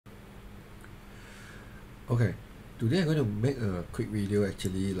Okay, today I'm going to make a quick video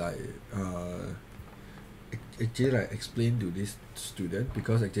actually like explain to this student,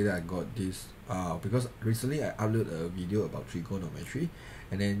 because actually I got this because recently I uploaded a video about trigonometry,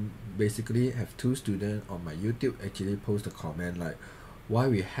 and then basically have two students on my YouTube actually post a comment like why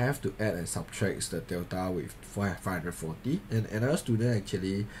we have to add and subtract the delta with 540, and another student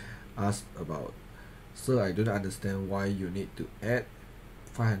actually asked about, "Sir, I don't understand why you need to add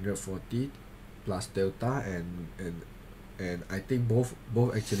 540 plus delta," and I think both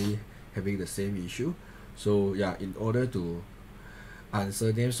actually having the same issue. So yeah, in order to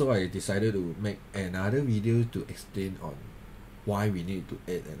answer them, so I decided to make another video to explain on why we need to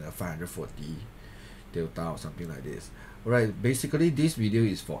add a 540 delta or something like this. Alright, basically this video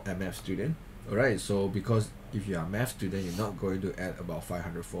is for MF student. Alright, so because if you are a math student, you're not going to add about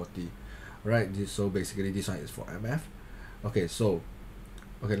 540. Right, so basically this one is for MF. Okay, so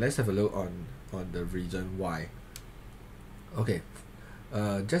let's have a look on the reason why. Okay,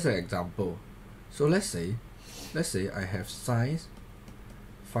 just an example. So let's say I have sine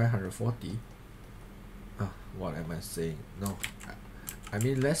 540. What am I saying? No, I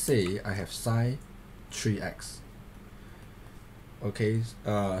mean, let's say I have sine 3x. Okay,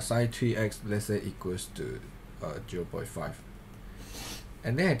 sine 3x, let's say, equals to 0.5,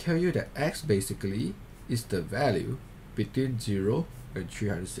 and then I tell you that x basically is the value between 0 and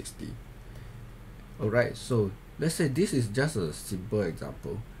 360. Alright, so let's say this is just a simple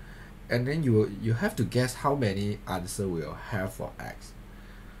example, and then you have to guess how many answer we'll have for x.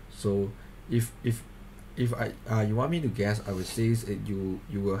 So if I you want me to guess, I would say you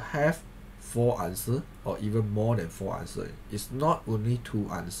will have 4 answer or even more than 4 answer. It's not only 2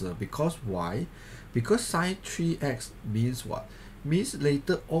 answer. Because why? Because sine 3x means what? Means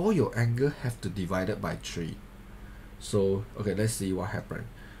later all your angle have to divide it by 3. So okay, let's see what happened.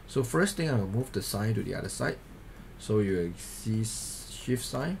 So first thing, I will move the sign to the other side. So you will see shift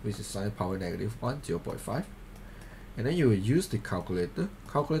sign, which is sine power negative 1, 0.5. And then you will use the calculator.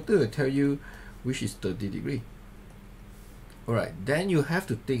 Calculator will tell you which is 30 degree. Alright, then you have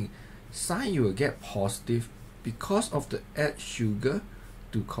to think, sine you will get positive because of the add sugar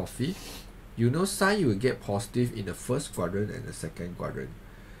to coffee. You know sine you will get positive in the first quadrant and the second quadrant.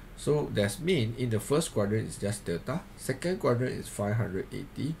 So that means in the first quadrant is just delta, second quadrant is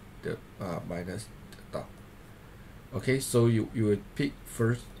 580 minus delta. Okay, so you will pick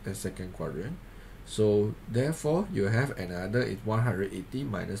first and second quadrant. So therefore you have another is 180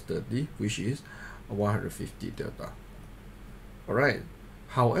 minus 30, which is 150 delta. Alright,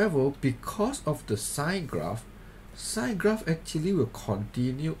 however, because of the sine graph actually will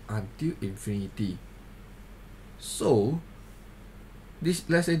continue until infinity. So this,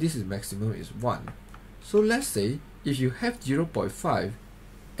 let's say this is maximum is 1. So let's say if you have 0.5,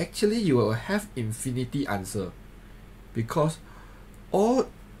 actually you will have infinity answer, because all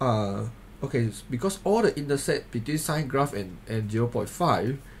because all the intersect between sine graph and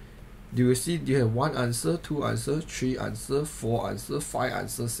 0.5, you will see you have 1 answer, 2 answer, 3 answer, 4 answer, 5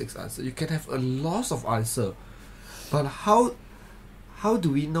 answer, 6 answer. You can have a lot of answer. But how do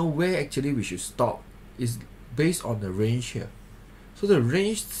we know where actually we should stop? Is based on the range here. So the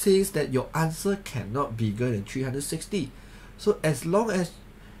range says that your answer cannot be bigger than 360. So as long as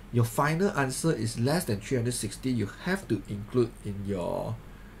your final answer is less than 360, you have to include in your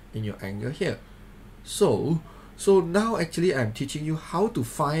angle here. So now actually I'm teaching you how to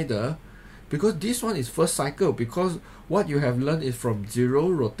find because this one is first cycle, because what you have learned is from 0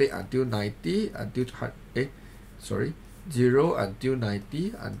 rotate until 90 until 0 until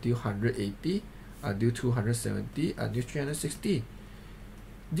 90 until 180 until 270 until 360.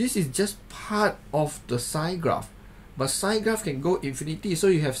 This is just part of the sine graph, but sine graph can go infinity, so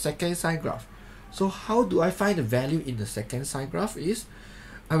you have second sine graph. So how do I find the value in the second sine graph? Is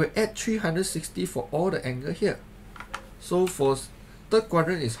I will add 360 for all the angle here. So for third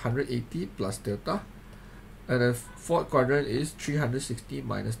quadrant is 180 plus delta, and the fourth quadrant is 360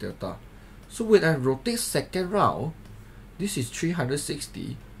 minus delta. So when I rotate second round, this is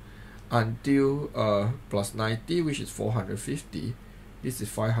 360 until plus 90, which is 450. This is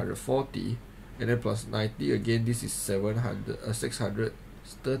 540, and then plus 90 again. This is 630,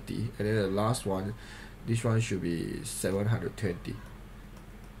 and then the last one, this one should be 720.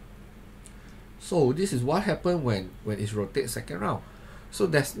 So this is what happened when it rotates second round. So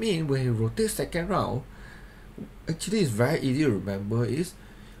that means when you rotate second round, actually it's very easy to remember. Is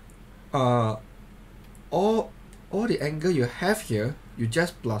all the angle you have here, you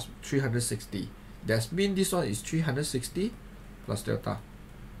just plus 360. That means this one is 360 plus delta,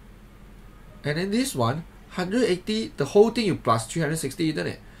 and then this one 180, the whole thing you plus 360, isn't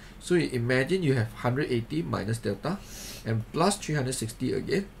it? So you imagine you have 180 minus delta and plus 360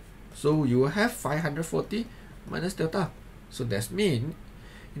 again. So you will have 540 minus delta. So that means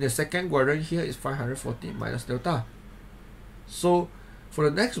in the second quadrant here is 540 minus delta. So for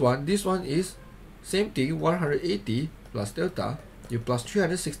the next one, this one is same thing, 180 plus delta, you plus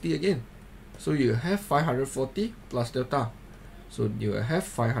 360 again. So you have 540 plus delta. So you will have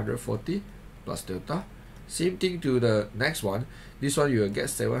 540 plus delta. Same thing to the next one. This one you will get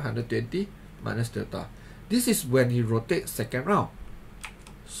 720 minus delta. This is when he rotates second round.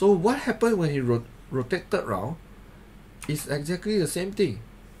 So what happened when he rotate third round is exactly the same thing.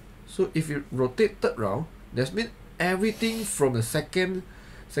 So if you rotate third round, that means everything from the second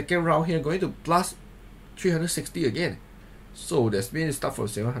round here going to plus 360 again. So that means it start from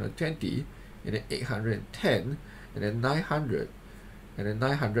 720 and then 810 and then 900 and then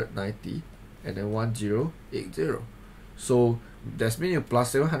 990 and then 1080. So that means you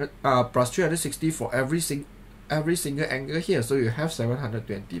plus 360 for every single angle here. So you have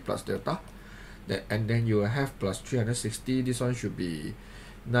 720 plus delta. And then you will have plus 360. This one should be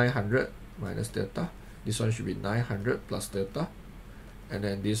 900 minus delta. This one should be 900 plus delta. And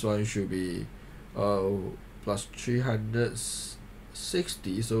then this one should be plus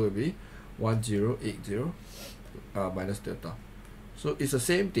 360. So it will be 1080 minus delta. So it's the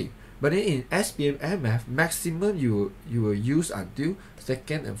same thing. But then in SPM Add Math, maximum you will use until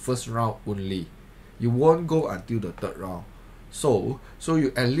second and first round only. You won't go until the third round. So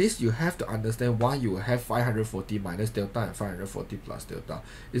you at least you have to understand why you have 540 minus delta and 540 plus delta.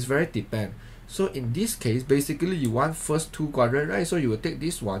 It's very depend. So in this case, basically you want first two quadrant, right? So you will take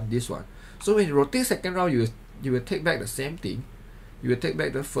this one. So when you rotate second round, you will take back the same thing. You will take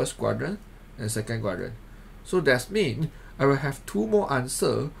back the first quadrant and second quadrant. So that means I will have two more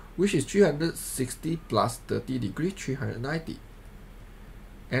answer, which is 360 plus 30 degree, 390.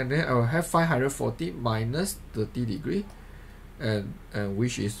 And then I will have 540 minus 30 degree, and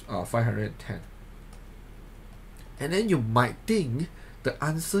which is 510. And then you might think the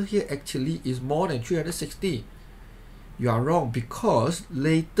answer here actually is more than 360. You are wrong, because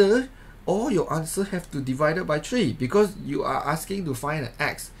later all your answer have to divide it by 3, because you are asking to find an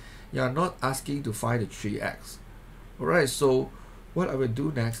x. You are not asking to find the 3x. Alright, so what I will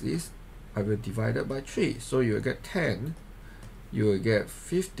do next is I will divide it by 3. So you will get 10, you will get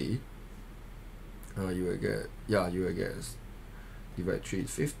 50, you will get divide 3 is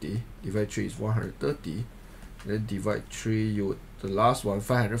 50, divide 3 is 130, then divide 3, the last one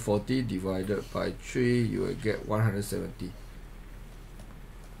 540 divided by 3, you will get 170.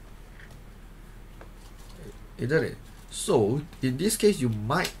 Isn't it? So in this case you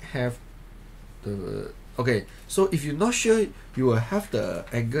might have the so if you're not sure you will have the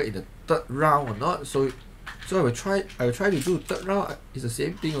angle in the third round or not, so I will try to do third round. It's the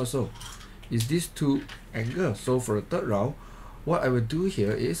same thing also. Is these two angles. So for the third round, what I will do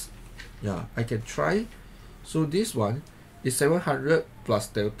here is, I can try. So this one is 700 plus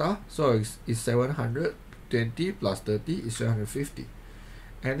delta, so it's 720 plus 30 is 750.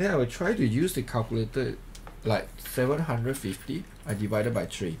 And then I will try to use the calculator, like 750 I divided by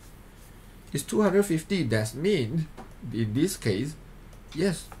 3. It's 250. That means in this case,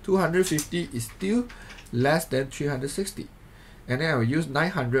 yes, 250 is still less than 360. And then I will use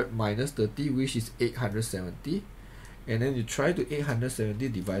 900 minus 30, which is 870. And then you try to 870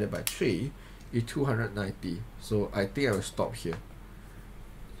 divided by 3 is 290. So I think I will stop here.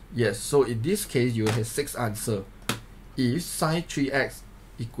 Yes, so in this case you have 6 answers if sine 3x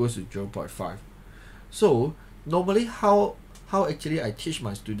equals to 0.5. So normally how actually I teach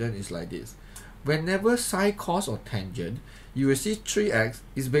my student is like this. Whenever sine, cos or tangent, you will see 3x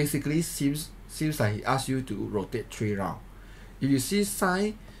is basically seems like he asks you to rotate 3 rounds. If you see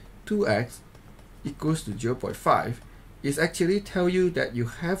sine 2x equals to 0.5, it's actually tell you that you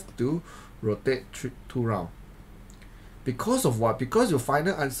have to rotate 2 rounds. Because of what? Because your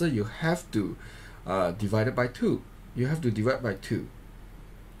final answer you have to divide it by 2. You have to divide by 2.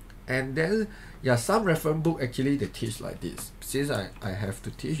 And then some reference book actually they teach like this. Since I have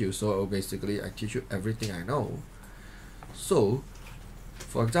to teach you, so basically I teach you everything I know. So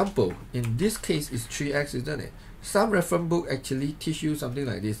for example, in this case it's 3x, isn't it? Some reference book actually teach you something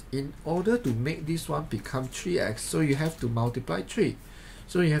like this. In order to make this one become 3x, so you have to multiply 3.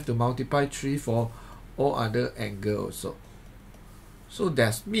 So you have to multiply 3 for all other angle also. So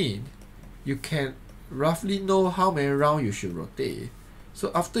that means you can roughly know how many rounds you should rotate.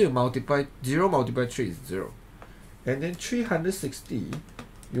 So after you multiply 0 multiply 3 is 0. And then 360,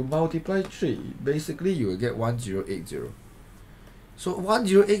 you multiply 3, basically you will get 1080. So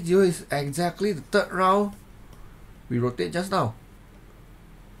 1080 is exactly the third round we rotate just now.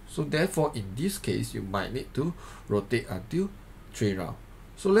 So therefore, in this case, you might need to rotate until 3 rounds.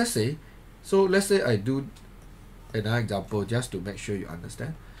 So let's say I do another example just to make sure you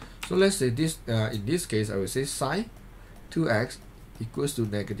understand. So let's say this in this case, I will say sine 2x equals to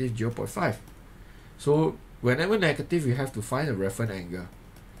negative 0.5. So whenever negative, you have to find a reference angle.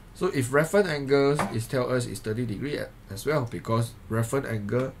 So if reference angle is tell us is 30 degree as well, because reference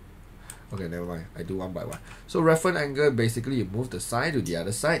angle, okay, never mind, I do one by one. So reference angle, basically you move the sine to the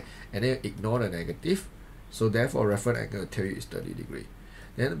other side and then ignore the negative. So therefore reference angle tell you is 30 degree.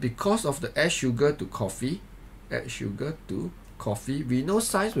 Then because of the add sugar to coffee, we know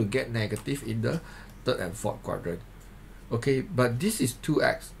signs will get negative in the third and fourth quadrant. Okay, but this is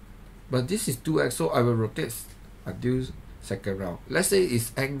 2x. So I will rotate until second round. Let's say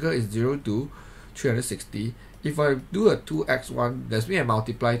its angle is 0 to 360. If I do a 2x one, that means I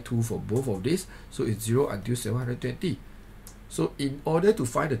multiply 2 for both of these, so it's 0 until 720. So in order to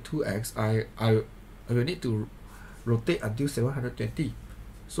find the 2x, I will need to rotate until 720.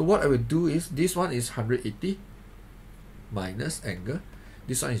 So what I will do is, this one is 180 minus angle,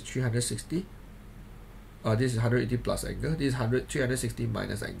 this one is 360. This is 180 plus angle, this is 360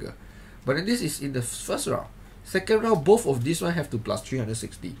 minus angle. But then this is in the first round. Second round, both of this one have to plus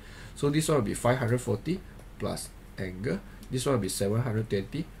 360. So this one will be 540 plus angle. This one will be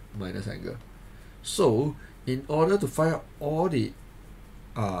 720 minus angle. So in order to find out all the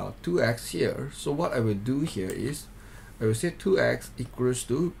 2x here, so what I will do here is, I will say 2x equals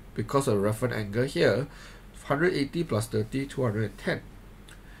to, because of reference angle here, 180 plus 30, 210.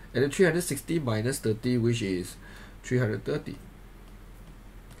 And then 360 minus 30, which is 330.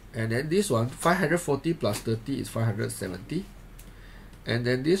 And then this one, 540 plus 30 is 570. And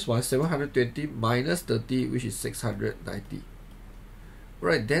then this one, 720 minus 30, which is 690.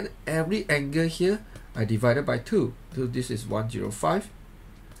 Right, then every angle here, I divided by 2. So this is 105.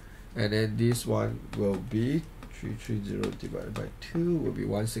 And then this one will be 330 divided by 2 will be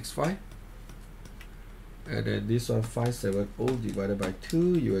 165. And then this one, 570 divided by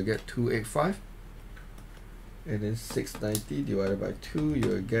 2, you will get 285. And then 690 divided by 2, you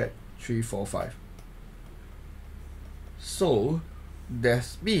will get 345. So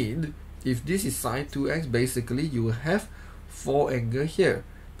that means if this is sine 2x, basically you will have 4 angles here,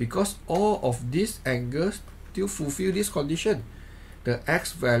 because all of these angles still fulfill this condition. The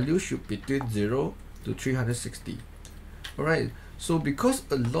x value should be between 0 to 360. Alright, so because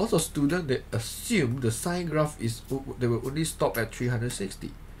a lot of students, they assume the sine graph is, they will only stop at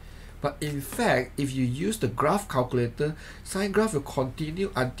 360. But in fact, if you use the graph calculator, sine graph will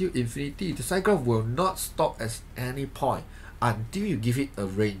continue until infinity. The sine graph will not stop at any point until you give it a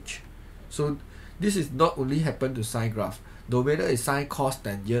range. So this is not only happen to sine graph. No matter it's sine, cos,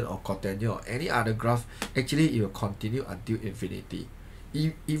 tangent or cotangent or any other graph, actually it will continue until infinity.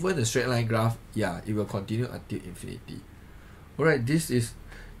 Even the straight line graph, yeah, it will continue until infinity. Alright, this is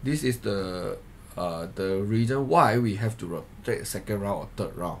the reason why we have to rotate second round or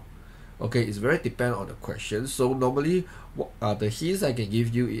third round. Okay, it's very dependent on the question. So normally, the hints I can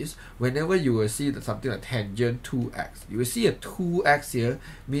give you is, whenever you will see something like tangent 2x, you will see a 2x here,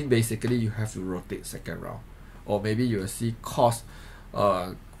 mean basically you have to rotate second round. Or maybe you will see cos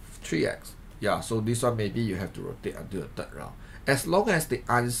 3x. Yeah, so this one maybe you have to rotate until the third round. As long as the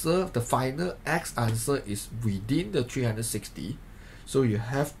answer, the final x answer is within the 360, so you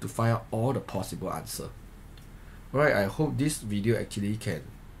have to find out all the possible answer. Alright, I hope this video actually can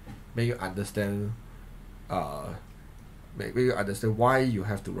make you understand why you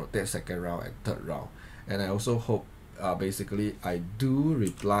have to rotate second round and third round. And I also hope basically I do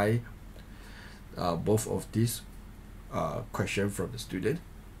reply both of these questions from the student.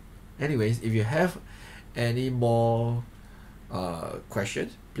 Anyways, if you have any more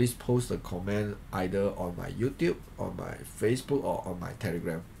questions, please post a comment either on my YouTube, on my Facebook, or on my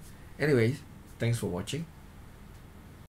Telegram. Anyways, thanks for watching.